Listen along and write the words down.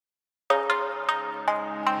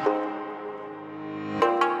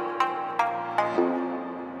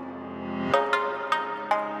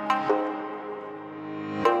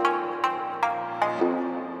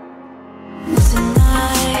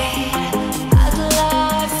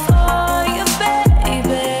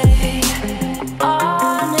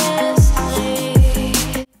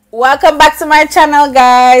Welcome back to my channel,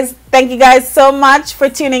 guys. Thank you guys so much for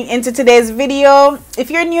tuning into today's video.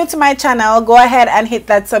 If you're new to my channel, go ahead and hit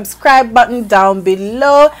that subscribe button down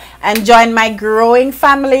below and join my growing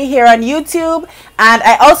family here on YouTube. And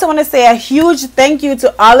I also want to say a huge thank you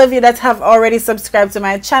to all of you that have already subscribed to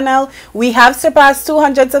my channel. We have surpassed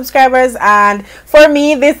 200 subscribers, and for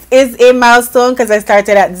me this is a milestone because I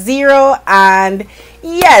started at 0. And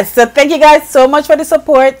yes, so thank you guys so much for the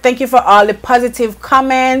support. Thank you for all the positive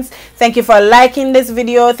comments. Thank you for liking this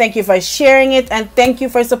video. Thank you for sharing it, and thank you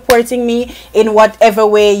for supporting me in whatever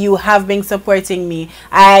way you have been supporting me.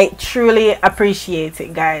 I truly appreciate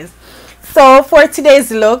it, guys. So for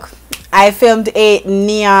today's look, I filmed a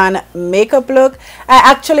neon makeup look.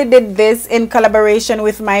 I actually did this in collaboration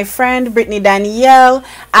with my friend Brittany Danielle.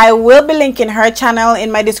 I will be linking her channel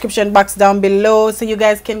in my description box down below, so you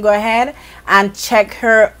guys can go ahead and check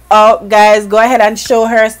her out, guys. Go ahead and show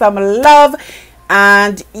her some love.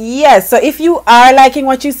 And yes, so if you are liking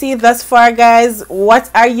what you see thus far, guys,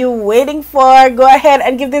 what are you waiting for? Go ahead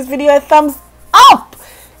and give this video a thumbs up.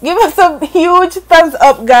 Give us a huge thumbs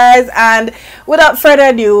up, guys. And without further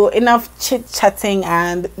ado, enough chit-chatting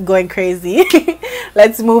and going crazy.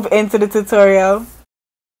 Let's move into the tutorial.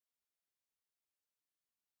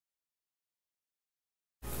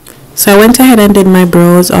 So I went ahead and did my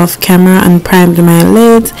brows off camera and primed my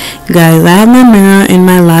lids. Guys, I have my mirror in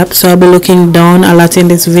my lap, so I'll be looking down a lot in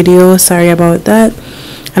this video. Sorry about that.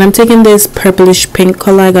 And I'm taking this purplish pink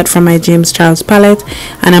color I got from my James Charles palette,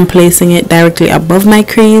 and I'm placing it directly above my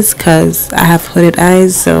crease because I have hooded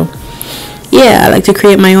eyes. So yeah, I like to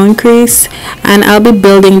create my own crease, and I'll be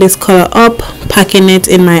building this color up, packing it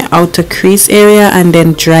in my outer crease area and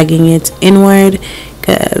then dragging it inward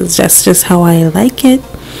because that's just how I like it.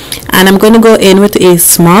 And I'm going to go in with a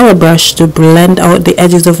smaller brush to blend out the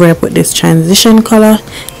edges of where I put this transition color,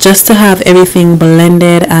 just to have everything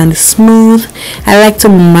blended and smooth. I like to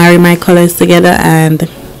marry my colors together, and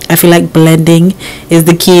I feel like blending is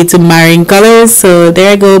the key to marrying colors. So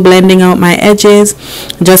there I go, blending out my edges,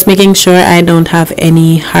 just making sure I don't have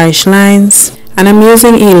any harsh lines. And I'm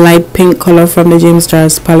using a light pink color from the James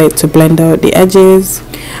Charles palette to blend out the edges.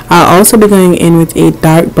 I'll also be going in with a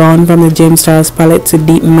dark brown from the James Charles palette to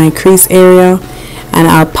deepen my crease area. And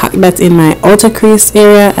I'll pack that in my outer crease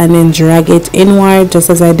area and then drag it inward, just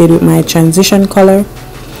as I did with my transition color.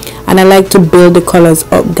 And I like to build the colors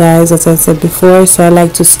up, guys, as I said before. So I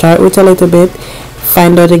like to start with a little bit,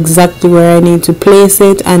 find out exactly where I need to place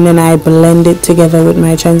it, and then I blend it together with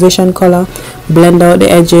my transition color, blend out the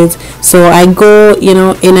edges. So I go, you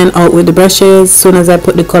know, in and out with the brushes. As soon as I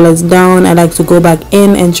put the colors down, I like to go back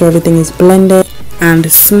in, ensure everything is blended and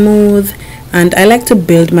smooth. And I like to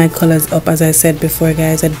build my colors up, as I said before,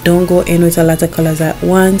 guys. I don't go in with a lot of colors at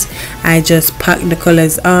once. I just pack the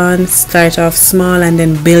colors on, start off small, and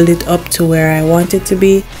then build it up to where I want it to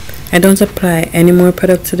be. I don't apply any more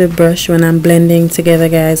product to the brush when I'm blending together,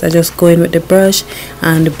 guys. I just go in with the brush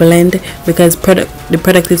and blend, because the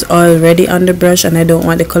product is already on the brush and I don't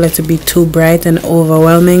want the color to be too bright and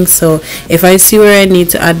overwhelming. So if I see where I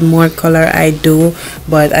need to add more color, I do,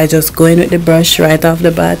 but I just go in with the brush right off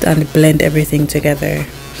the bat and blend everything together.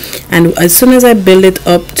 And as soon as I build it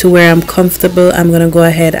up to where I'm comfortable, I'm gonna go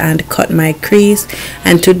ahead and cut my crease.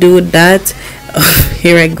 And to do that,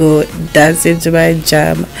 here I go, dance into my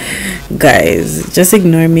jam, guys. Just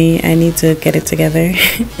ignore me, I need to get it together.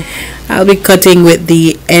 I'll be cutting with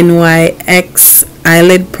the NYX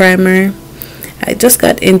eyelid primer. I just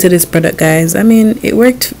got into this product, guys. I mean, it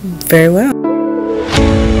worked very well.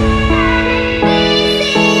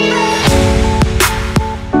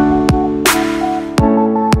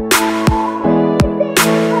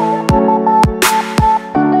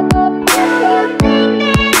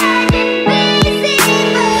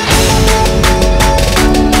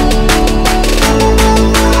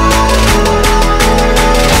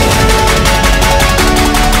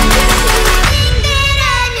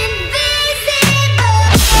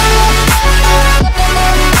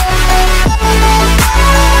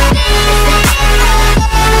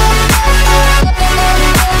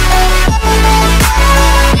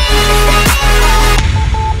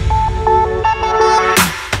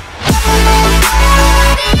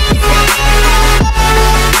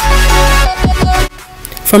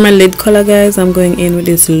 For my lid color, guys, I'm going in with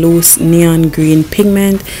this loose neon green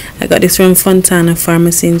pigment. I got this from Fontana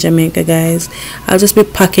Pharmacy in Jamaica, guys. I'll just be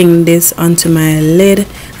packing this onto my lid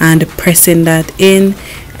and pressing that in.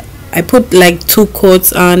 I put like 2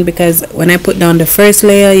 coats on because when I put down the first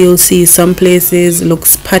layer, you'll see some places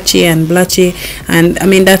looks patchy and blotchy, and I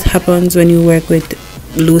mean that happens when you work with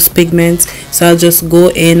loose pigments. So I'll just go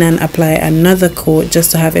in and apply another coat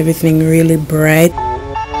just to have everything really bright.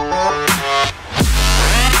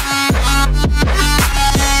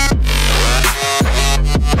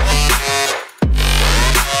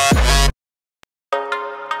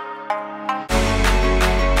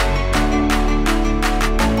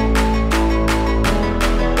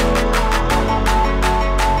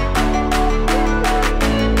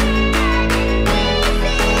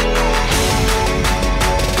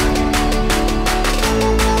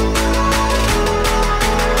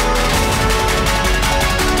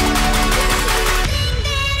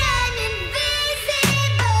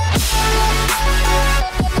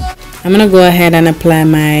 I'm gonna go ahead and apply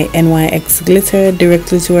my NYX glitter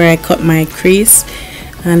directly to where I cut my crease,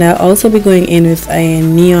 and I'll also be going in with a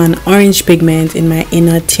neon orange pigment in my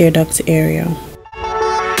inner tear duct area.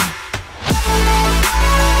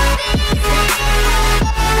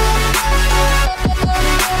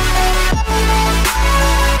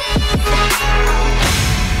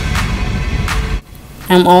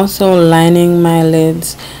 I'm also lining my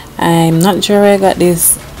lids. I'm not sure where I got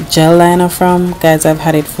this gel liner from, guys. I've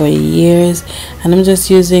had it for years, and I'm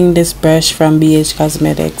just using this brush from BH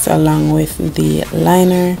Cosmetics along with the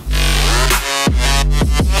liner.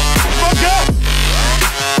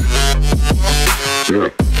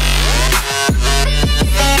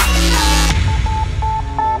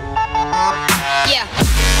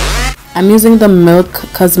 I'm using the Milk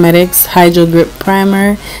Cosmetics Hydro Grip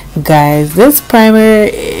Primer. Guys, this primer,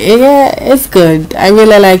 yeah, it's good. I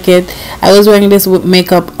really like it. I was wearing this with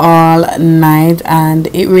makeup all night and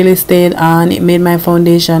it really stayed on. It made my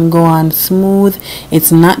foundation go on smooth.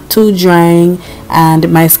 It's not too drying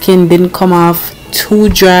and my skin didn't come off too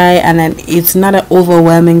dry, and then it's not an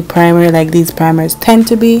overwhelming primer like these primers tend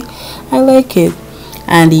to be. I like it.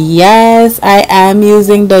 And yes, I am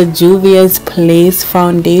using the Juvia's Place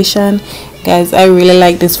foundation. Guys, I really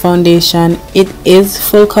like this foundation. It is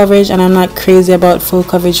full coverage and I'm not crazy about full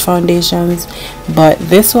coverage foundations, but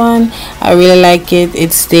this one, I really like it.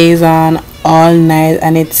 It stays on all night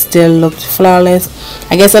and it still looked flawless.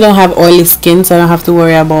 I guess I don't have oily skin, so I don't have to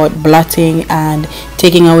worry about blotting and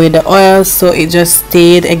taking away the oils, so it just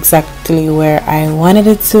stayed exactly where I wanted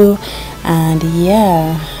it to. And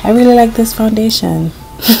yeah, I really like this foundation.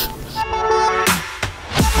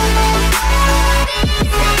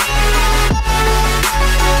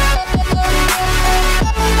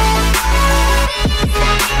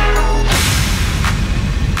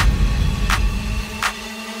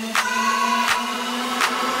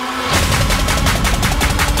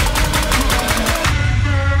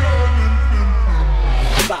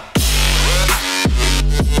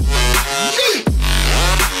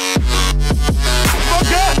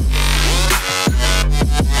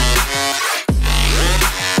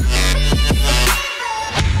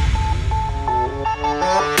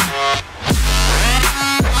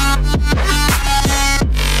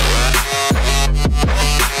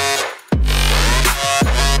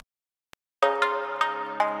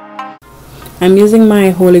 I'm using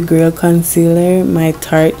my Holy Grail concealer, my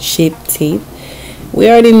Tarte Shape Tape. We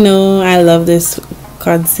already know I love this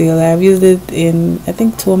concealer. I've used it in, I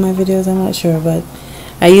think, 2 of my videos, I'm not sure, but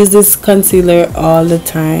I use this concealer all the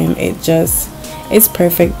time. It's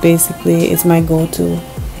perfect basically. It's my go-to.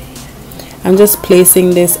 I'm just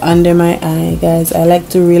placing this under my eye, guys. I like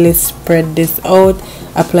to really spread this out,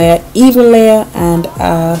 apply an even layer and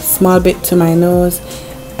a small bit to my nose.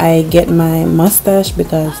 I get my mustache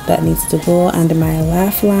because that needs to go, and my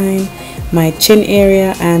laugh line, my chin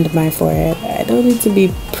area, and my forehead. I don't need to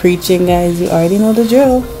be preaching, guys. You already know the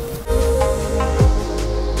drill.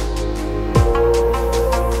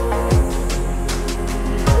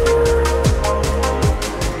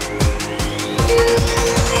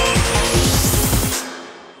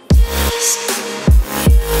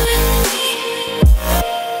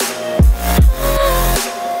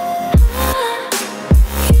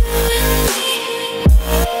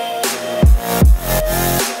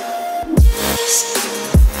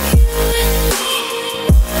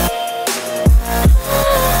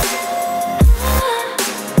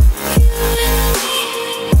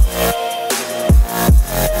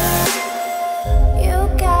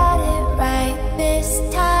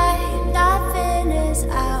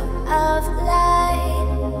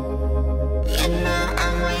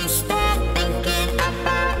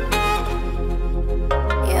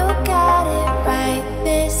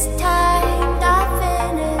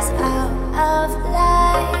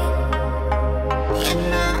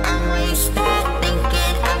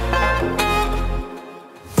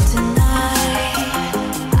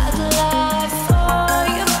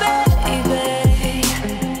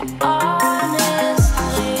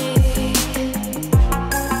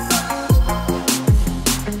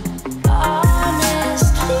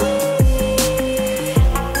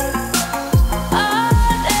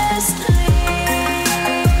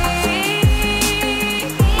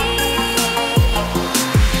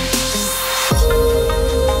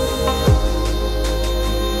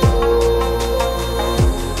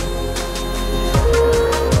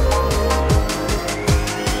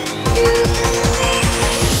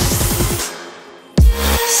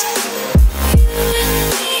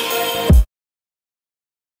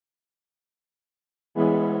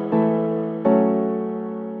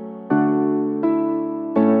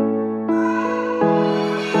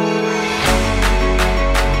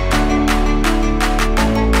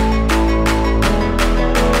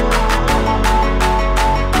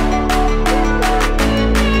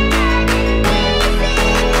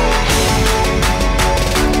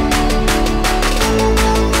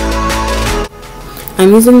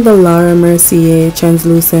 I'm using the Laura Mercier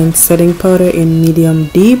translucent setting powder in medium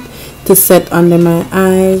deep to set under my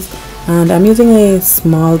eyes, and I'm using a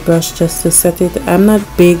small brush just to set it. I'm not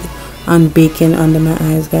big on baking under my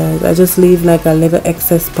eyes, guys. I just leave like a little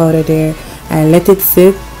excess powder there. I let it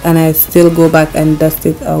sit and I still go back and dust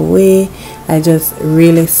it away. I just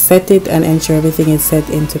really set it and ensure everything is set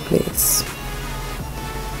into place.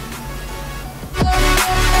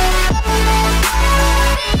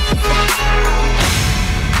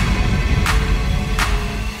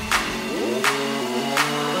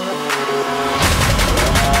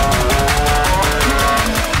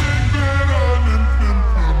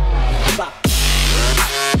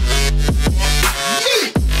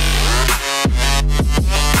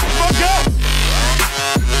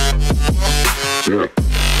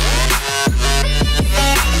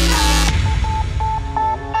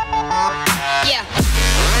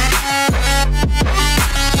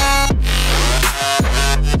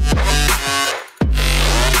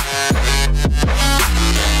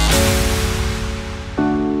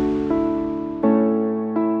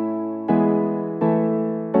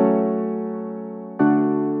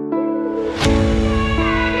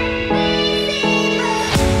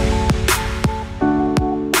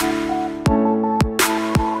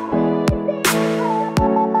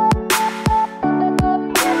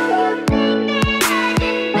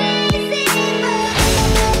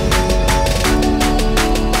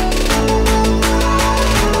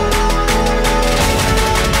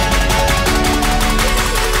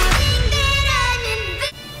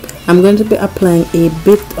 I'm going to be applying a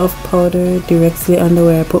bit of powder directly under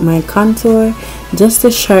where I put my contour, just to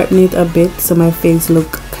sharpen it a bit so my face look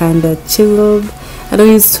kind of chiseled. I don't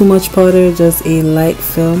use too much powder, just a light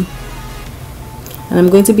film. And I'm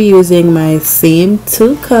going to be using my same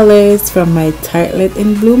two colors from my Tartelette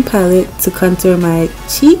in Bloom palette to contour my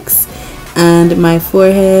cheeks and my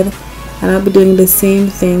forehead, and I'll be doing the same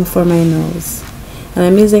thing for my nose. And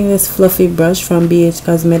I'm using this fluffy brush from BH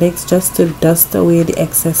Cosmetics just to dust away the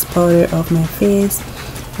excess powder off my face.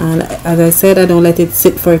 And as I said, I don't let it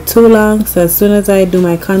sit for too long, so as soon as I do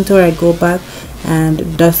my contour, I go back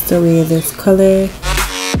and dust away this color.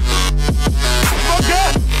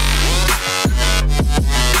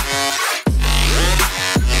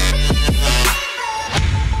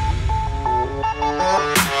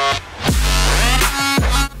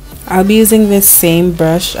 I'll be using this same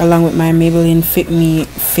brush along with my Maybelline Fit Me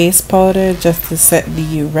face powder just to set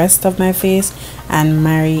the rest of my face and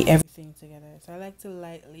marry everything together. So I like to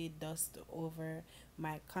lightly dust over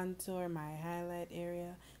my contour, my highlight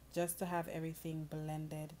area, just to have everything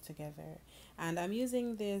blended together. And I'm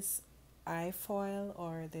using this eye foil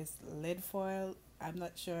or this lid foil, I'm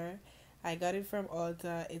not sure. I got it from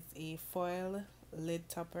Ulta. It's a foil lid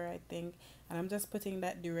topper, I think, and I'm just putting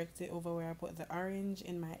that directly over where I put the orange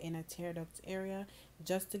in my inner tear duct area,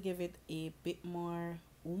 just to give it a bit more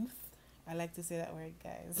oomph. I like to say that word,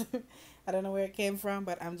 guys. I don't know where it came from,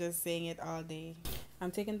 but I'm just saying it all day.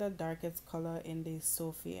 I'm taking the darkest color in the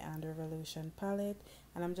Sophie and Revolution palette,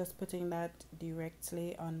 and I'm just putting that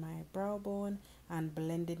directly on my brow bone and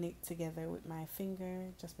blending it together with my finger,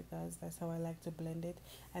 just because that's how I like to blend it.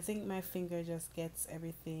 I think my finger just gets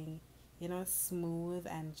everything, you know, smooth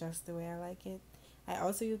and just the way I like it. I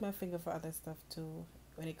also use my finger for other stuff too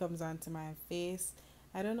when it comes onto my face.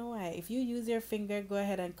 I don't know why. If you use your finger, go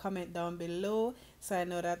ahead and comment down below so I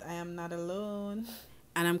know that I am not alone.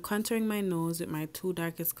 And I'm contouring my nose with my two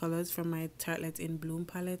darkest colors from my Tartelette in Bloom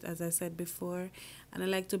palette, as I said before. And I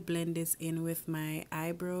like to blend this in with my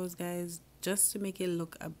eyebrows, guys, just to make it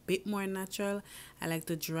look a bit more natural. I like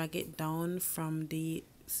to drag it down from the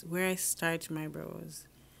where I start my brows.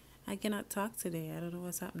 I cannot talk today. I don't know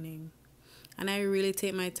what's happening. And I really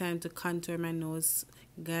take my time to contour my nose,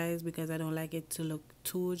 guys, because I don't like it to look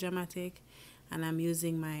too dramatic. And I'm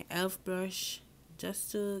using my e.l.f. brush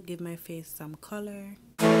just to give my face some color.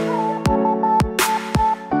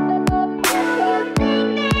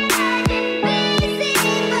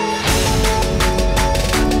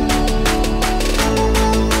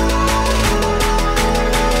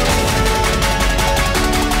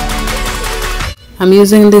 I'm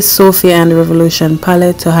using this Sophie and Revolution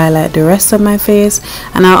palette to highlight the rest of my face,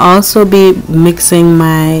 and I'll also be mixing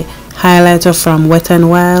my highlighter from Wet n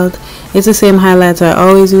Wild. It's the same highlighter I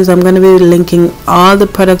always use. I'm going to be linking all the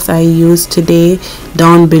products I use today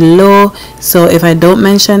down below, so if I don't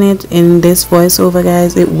mention it in this voiceover,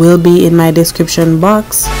 guys, it will be in my description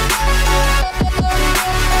box.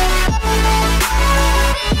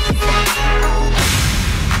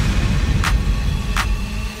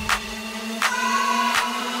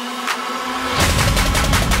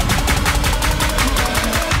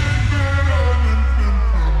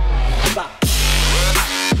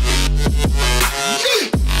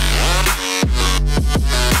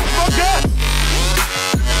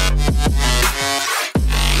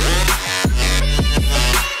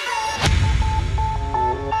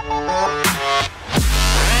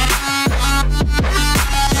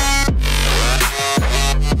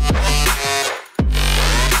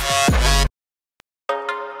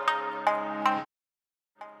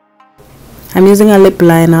 I'm using a lip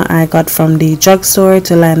liner I got from the drugstore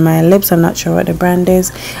to line my lips. I'm not sure what the brand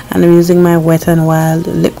is. And I'm using my Wet n Wild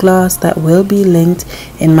lip gloss that will be linked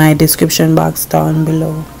in my description box down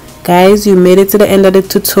below. Guys, you made it to the end of the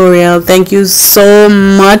tutorial. Thank you so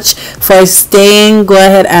much for staying. Go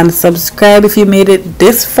ahead and subscribe if you made it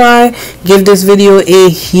this far. Give this video a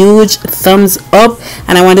huge thumbs up,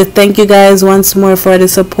 and I want to thank you guys once more for the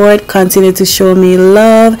support. Continue to show me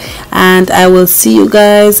love, and I will see you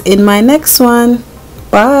guys in my next one.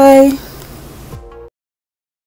 Bye.